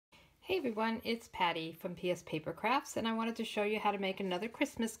Hey everyone, it's Patty from PS Paper Crafts, and I wanted to show you how to make another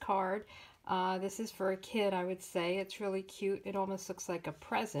Christmas card. This is for a kid, I would say. It's really cute. It almost looks like a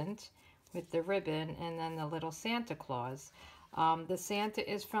present with the ribbon and then the little Santa Claus. The Santa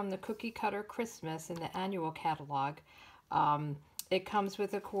is from the Cookie Cutter Christmas in the annual catalog. It comes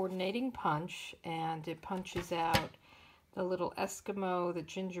with a coordinating punch, and it punches out the little Eskimo, the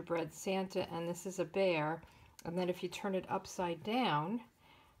gingerbread Santa, and this is a bear. And then if you turn it upside down,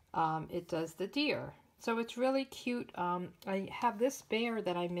 it does the deer. So it's really cute. I have this bear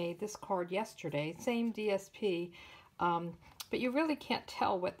that I made, this card yesterday, same DSP, but you really can't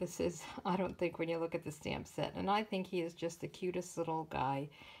tell what this is, I don't think, when you look at the stamp set. And I think he is just the cutest little guy.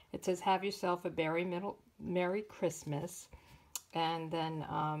 It says, "Have yourself a very Merry Christmas," and then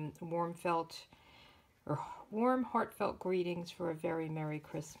warm, heartfelt greetings for a very Merry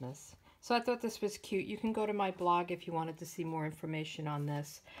Christmas. So I thought this was cute. You can go to my blog if you wanted to see more information on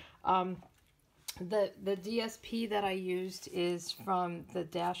this. The DSP that I used is from the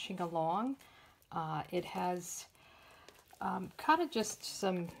Dashing Along. It has kind of just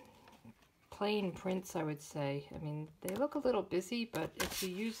some plain prints, I would say. I mean, they look a little busy, but if you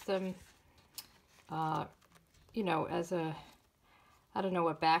use them, you know, as a, I don't know,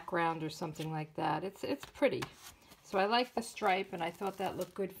 a background or something like that, it's pretty. So I like the stripe, and I thought that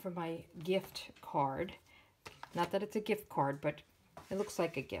looked good for my gift card. Not that it's a gift card, but it looks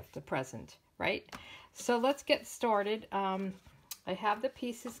like a gift, a present, right? So let's get started. I have the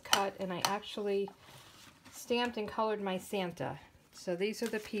pieces cut, and I actually stamped and colored my Santa. So these are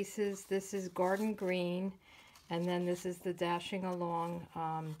the pieces. This is Garden Green, and then this is the Dashing Along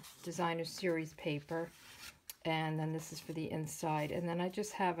Designer Series paper. And then this is for the inside. And then I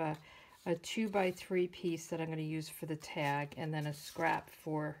just have a 2x3 piece that I'm going to use for the tag, and then a scrap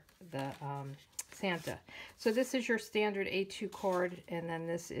for the Santa. So this is your standard A2 card, and then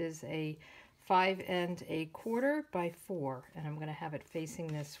this is a 5 1/4 by 4, and I'm going to have it facing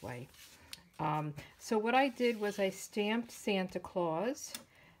this way. So what I did was I stamped Santa Claus.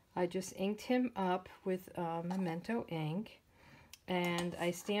 I just inked him up with Memento ink. And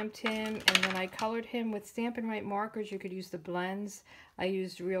I stamped him, and then I colored him with Stampin' Write markers. You could use the blends. I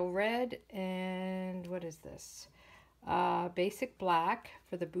used Real Red and what is this? Basic Black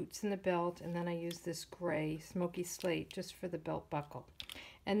for the boots and the belt, and then I used this gray Smoky Slate just for the belt buckle.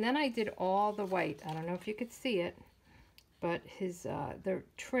 And then I did all the white. I don't know if you could see it, but his the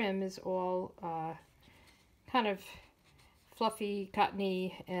trim is all kind of fluffy,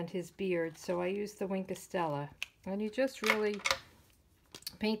 cottony, and his beard. So I used the Wink of Stella, and you just really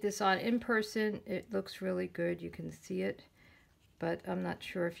paint this on. In person, it looks really good. You can see it, but I'm not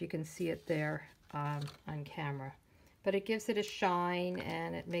sure if you can see it there on camera. But it gives it a shine,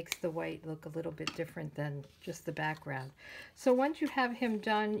 and it makes the white look a little bit different than just the background. So once you have him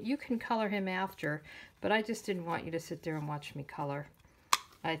done, you can color him after, but I just didn't want you to sit there and watch me color.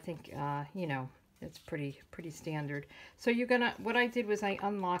 I think, you know, it's pretty standard. So you're gonna, what I did was I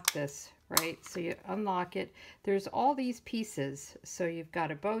unlocked this, right? So you unlock it. There's all these pieces. So you've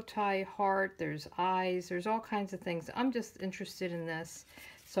got a bow tie, heart, there's eyes, there's all kinds of things. I'm just interested in this.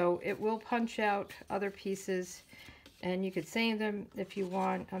 So it will punch out other pieces, and you could save them if you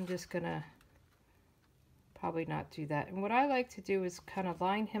want. I'm just gonna probably not do that. And what I like to do is kind of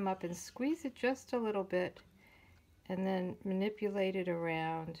line him up and squeeze it just a little bit, and then manipulate it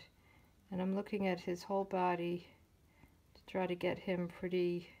around. And I'm looking at his whole body to try to get him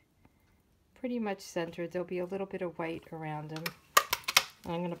pretty much centered. There'll be a little bit of white around him.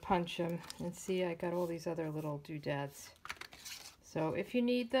 I'm going to punch him, and see, I got all these other little doodads. So if you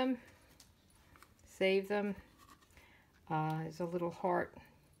need them, save them. There's a little heart.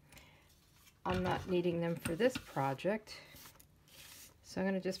 I'm not needing them for this project, so I'm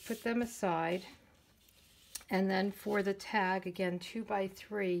going to just put them aside. And then for the tag, again,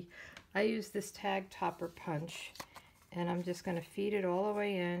 2x3, I use this tag topper punch, and I'm just going to feed it all the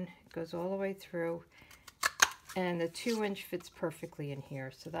way in. It goes all the way through, and the 2-inch fits perfectly in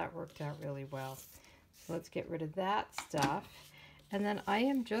here, so that worked out really well. So let's get rid of that stuff, and then I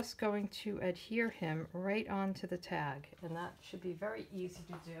am just going to adhere him right onto the tag, and that should be very easy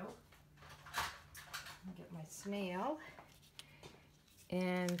to do. I'll get my snail,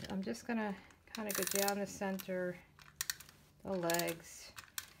 and I'm just going to kind of go down the center, the legs.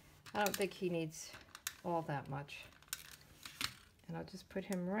 I don't think he needs all that much. And I'll just put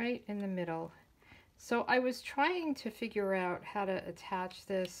him right in the middle. So I was trying to figure out how to attach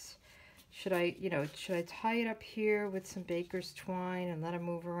this. Should I, you know, should I tie it up here with some baker's twine and let him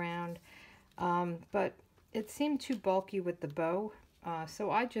move around? But it seemed too bulky with the bow, so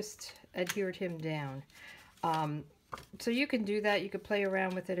I just adhered him down. So you can do that. You could play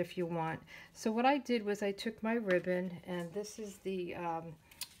around with it if you want. So what I did was I took my ribbon, and this is the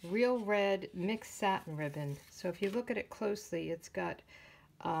Real Red Mixed Satin ribbon. So if you look at it closely, it's got,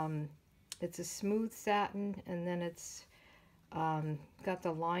 it's a smooth satin, and then it's got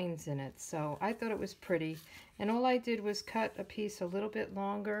the lines in it. So I thought it was pretty. And all I did was cut a piece a little bit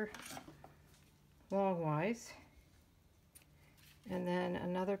longer, longwise, and then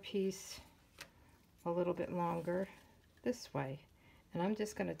another piece a little bit longer this way, and I'm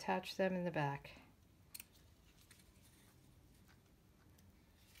just going to attach them in the back.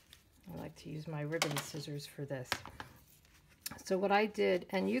 I like to use my ribbon scissors for this. So what I did,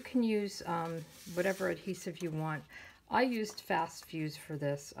 and you can use whatever adhesive you want. I used Fast Fuse for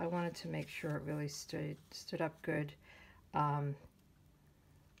this. I wanted to make sure it really stood up good.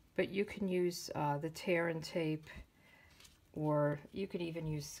 But you can use the tear and tape, or you could even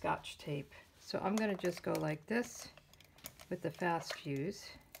use Scotch tape. So I'm going to just go like this with the Fast Fuse.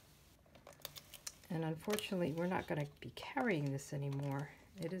 And unfortunately, we're not going to be carrying this anymore.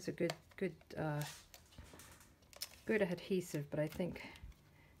 It is a good adhesive, but I think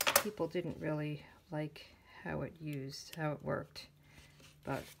people didn't really like how it worked.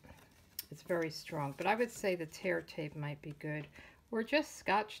 But it's very strong. But I would say the tear tape might be good, or just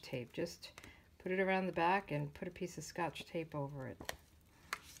Scotch tape. Just put it around the back and put a piece of Scotch tape over it.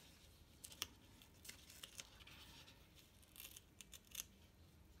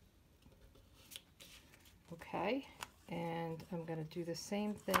 Okay, and I'm going to do the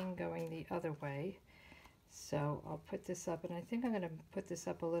same thing going the other way. So I'll put this up, and I think I'm going to put this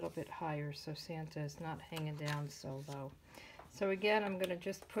up a little bit higher so Santa is not hanging down so low. So again, I'm going to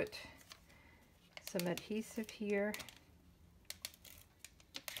just put some adhesive here.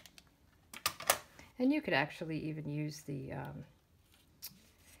 And you could actually even use the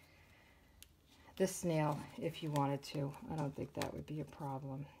snail if you wanted to. I don't think that would be a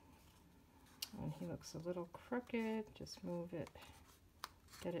problem. And he looks a little crooked. Just move it,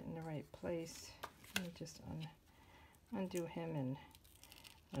 get it in the right place. Let me just undo him, and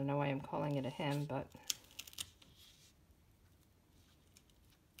I don't know why I'm calling it a him, but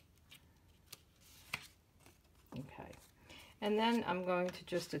okay. And then I'm going to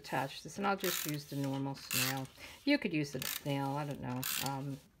just attach this, and I'll just use the normal snail. You could use the snail, I don't know,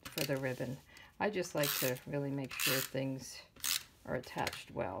 for the ribbon. I just like to really make sure things are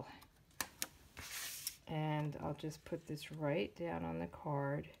attached well. And I'll just put this right down on the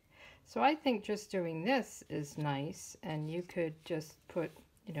card. So I think just doing this is nice, and you could just put,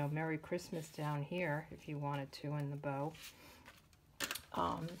 you know, Merry Christmas down here if you wanted to in the bow.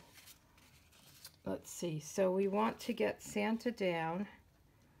 Let's see, so we want to get Santa down,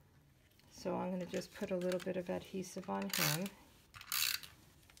 so I'm going to just put a little bit of adhesive on him,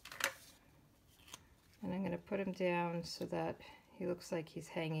 and I'm going to put him down so that he looks like he's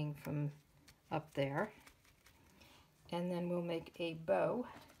hanging from up there. And then we'll make a bow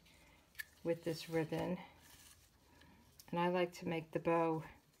with this ribbon, and I like to make the bow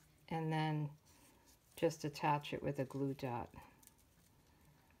and then just attach it with a glue dot.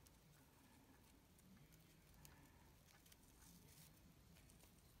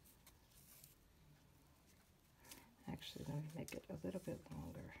 Actually, let me make it a little bit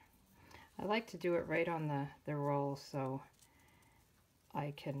longer. I like to do it right on the roll so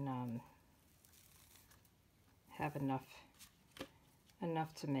I can have enough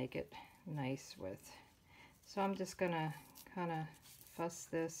to make it nice with. So I'm just gonna kind of fuss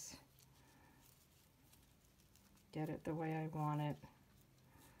this, get it the way I want it.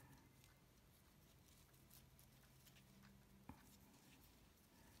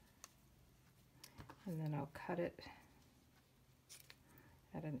 And then I'll cut it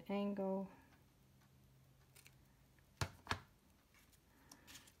at an angle.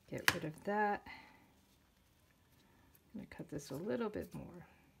 Get rid of that. I'm going to cut this a little bit more.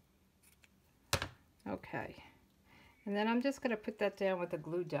 Okay. And then I'm just going to put that down with a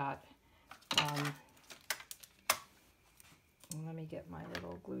glue dot. Let me get my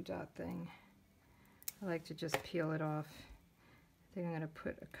little glue dot thing. I like to just peel it off. I think I'm going to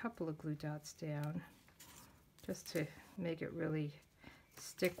put a couple of glue dots down just to make it really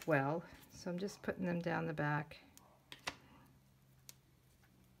stick well. So I'm just putting them down the back.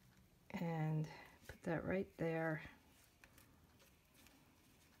 And put that right there.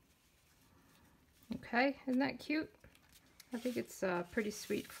 Okay, isn't that cute? I think it's pretty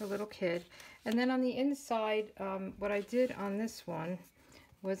sweet for a little kid. And then on the inside, what I did on this one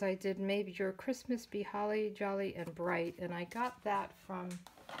was I did Maybe Your Christmas Be Holly, Jolly, and Bright. And I got that from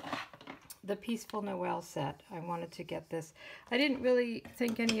the Peaceful Noel set. I wanted to get this. I didn't really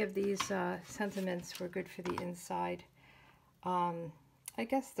think any of these sentiments were good for the inside. I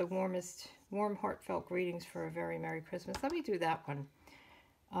guess the warm heartfelt greetings for a very Merry Christmas. Let me do that one.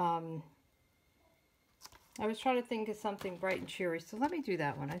 I was trying to think of something bright and cheery, so let me do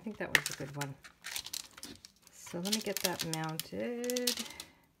that one. I think that was a good one. So let me get that mounted.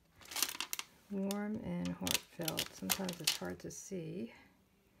 Warm and heartfelt. Sometimes it's hard to see.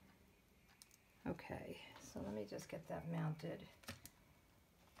 Okay, so let me just get that mounted.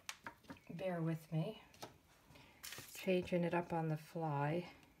 Bear with me. Changing it up on the fly.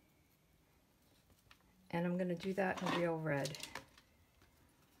 And I'm going to do that in real red.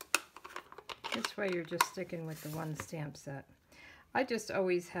 This way you're just sticking with the one stamp set. I just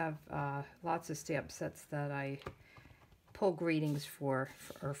always have lots of stamp sets that I pull greetings for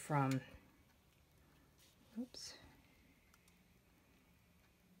or from. Oops.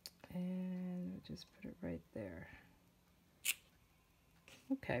 And just put it right there.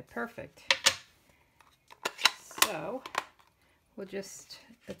 Okay, perfect. So we'll just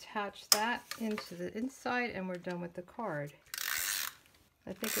attach that into the inside and we're done with the card.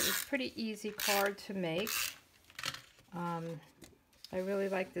 I think it was a pretty easy card to make. I really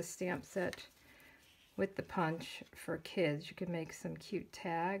like this stamp set with the punch for kids. You can make some cute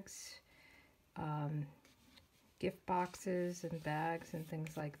tags, gift boxes and bags and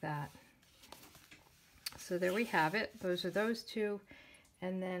things like that. So there we have it. Those are those two.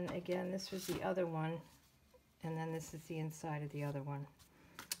 And then again, this was the other one. And then this is the inside of the other one.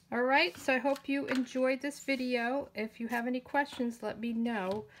 All right, so I hope you enjoyed this video. If you have any questions, let me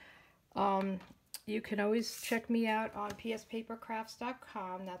know. You can always check me out on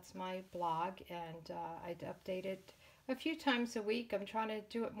pspapercrafts.com. That's my blog, and I update it a few times a week. I'm trying to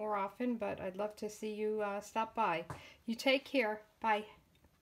do it more often, but I'd love to see you stop by. You take care. Bye.